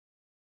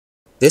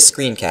This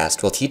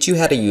screencast will teach you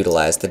how to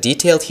utilize the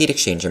detailed heat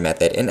exchanger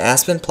method in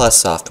Aspen Plus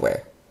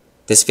software.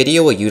 This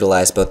video will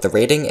utilize both the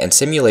rating and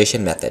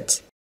simulation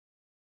methods.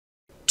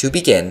 To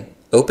begin,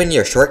 open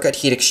your shortcut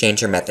heat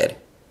exchanger method.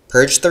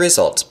 Purge the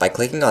results by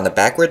clicking on the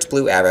backwards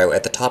blue arrow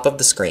at the top of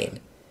the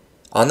screen.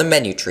 On the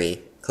menu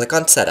tree, click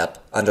on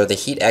Setup under the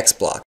HeatX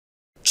block.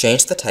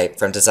 Change the type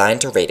from Design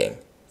to Rating.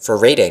 For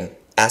Rating,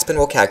 Aspen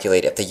will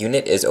calculate if the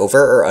unit is over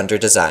or under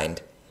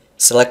designed.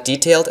 Select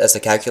Detailed as the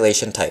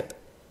calculation type.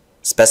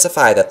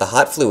 Specify that the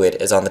hot fluid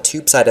is on the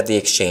tube side of the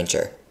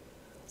exchanger.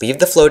 Leave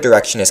the flow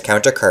direction as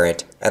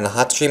countercurrent and the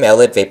hot stream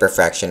outlet vapor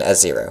fraction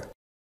as 0.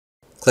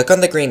 Click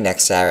on the green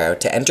next arrow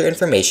to enter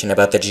information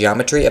about the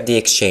geometry of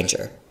the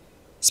exchanger.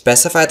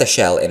 Specify the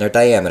shell inner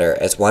diameter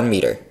as 1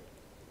 meter.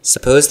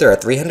 Suppose there are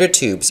 300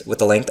 tubes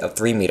with a length of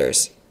 3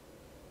 meters.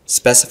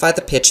 Specify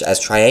the pitch as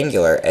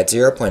triangular at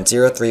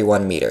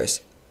 0.031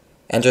 meters.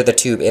 Enter the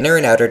tube inner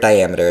and outer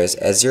diameters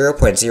as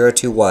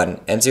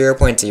 0.021 and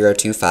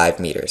 0.025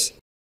 meters.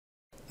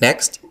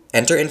 Next,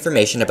 enter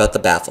information about the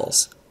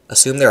baffles.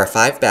 Assume there are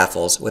 5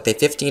 baffles with a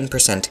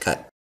 15%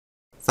 cut.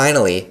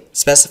 Finally,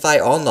 specify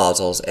all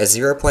nozzles as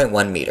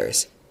 0.1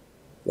 meters.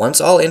 Once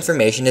all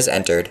information is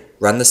entered,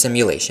 run the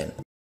simulation.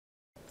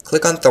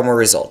 Click on Thermal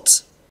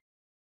Results.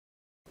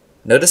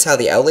 Notice how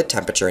the outlet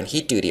temperature and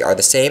heat duty are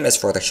the same as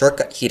for the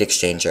shortcut heat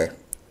exchanger.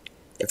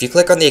 If you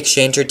click on the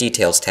Exchanger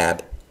Details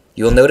tab,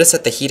 you will notice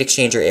that the heat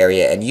exchanger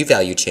area and U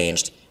value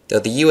changed, though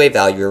the UA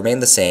value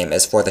remained the same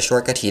as for the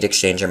shortcut heat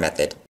exchanger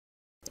method.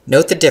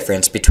 Note the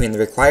difference between the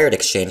required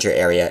exchanger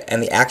area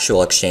and the actual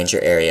exchanger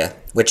area,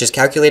 which is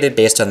calculated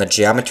based on the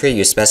geometry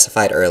you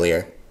specified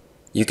earlier.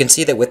 You can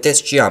see that with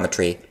this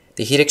geometry,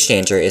 the heat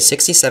exchanger is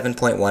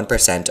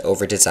 67.1%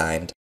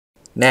 over-designed.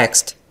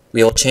 Next,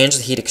 we will change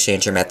the heat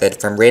exchanger method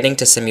from rating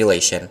to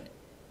simulation.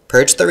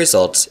 Purge the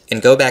results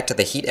and go back to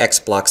the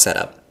HeatX block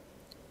setup.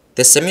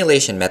 This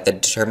simulation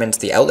method determines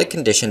the outlet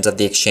conditions of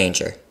the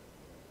exchanger.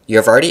 You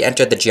have already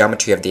entered the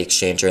geometry of the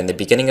exchanger in the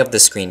beginning of the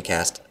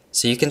screencast,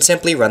 so you can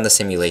simply run the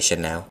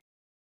simulation now.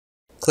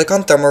 Click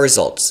on Thermal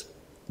Results.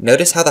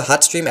 Notice how the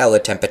hot stream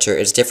outlet temperature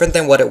is different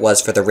than what it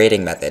was for the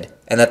rating method,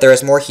 and that there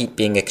is more heat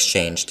being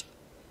exchanged.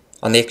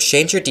 On the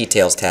Exchanger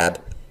Details tab,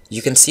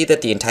 you can see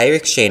that the entire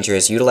exchanger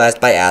is utilized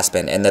by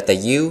Aspen and that the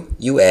U,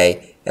 UA,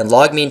 and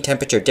log mean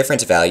temperature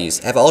difference values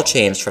have all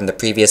changed from the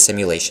previous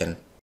simulation.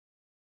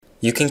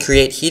 You can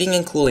create heating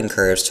and cooling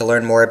curves to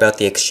learn more about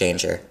the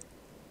exchanger.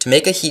 To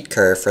make a heat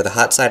curve for the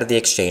hot side of the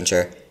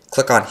exchanger,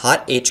 click on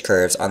Hot H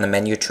Curves on the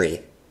menu tree.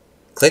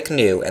 Click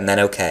New and then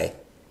OK.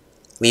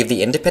 Leave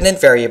the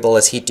independent variable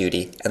as heat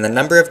duty and the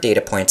number of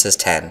data points as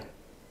 10.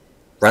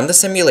 Run the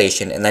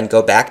simulation and then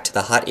go back to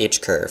the Hot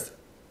H curve.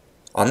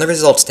 On the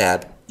Results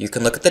tab, you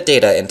can look at the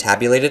data in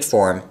tabulated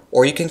form,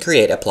 or you can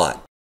create a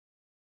plot.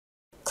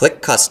 Click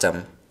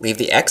Custom, leave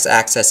the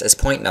x-axis as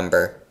point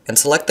number, and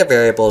select the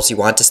variables you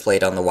want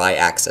displayed on the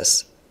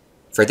y-axis.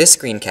 For this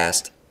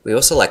screencast, we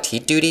will select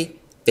heat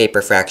duty,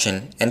 vapor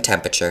fraction, and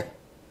temperature.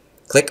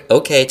 Click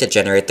OK to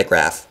generate the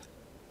graph.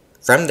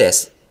 From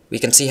this, we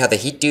can see how the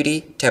heat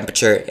duty,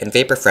 temperature, and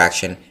vapor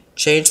fraction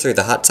change through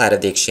the hot side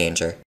of the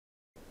exchanger.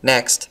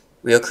 Next,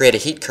 we will create a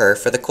heat curve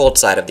for the cold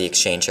side of the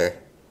exchanger.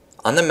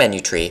 On the menu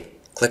tree,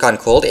 click on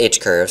Cold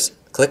H Curves,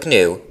 click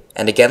New,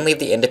 and again leave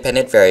the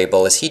independent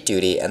variable as heat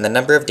duty and the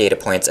number of data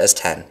points as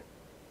 10.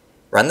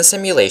 Run the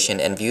simulation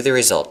and view the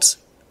results.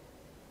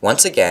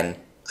 Once again,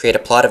 create a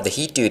plot of the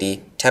heat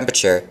duty,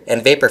 temperature,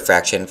 and vapor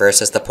fraction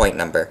versus the point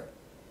number.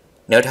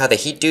 Note how the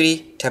heat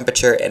duty,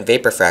 temperature, and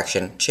vapor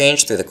fraction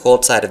change through the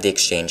cold side of the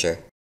exchanger.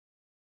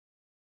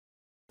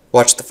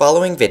 Watch the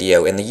following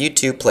video in the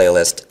YouTube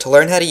playlist to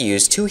learn how to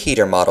use 2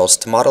 heater models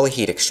to model a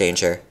heat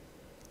exchanger.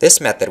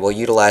 This method will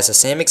utilize the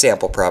same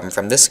example problem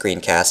from this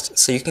screencast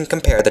so you can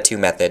compare the 2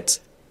 methods.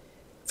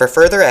 For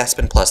further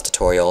Aspen Plus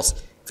tutorials,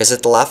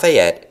 visit the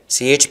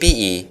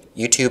LafayetteChBE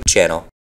YouTube channel.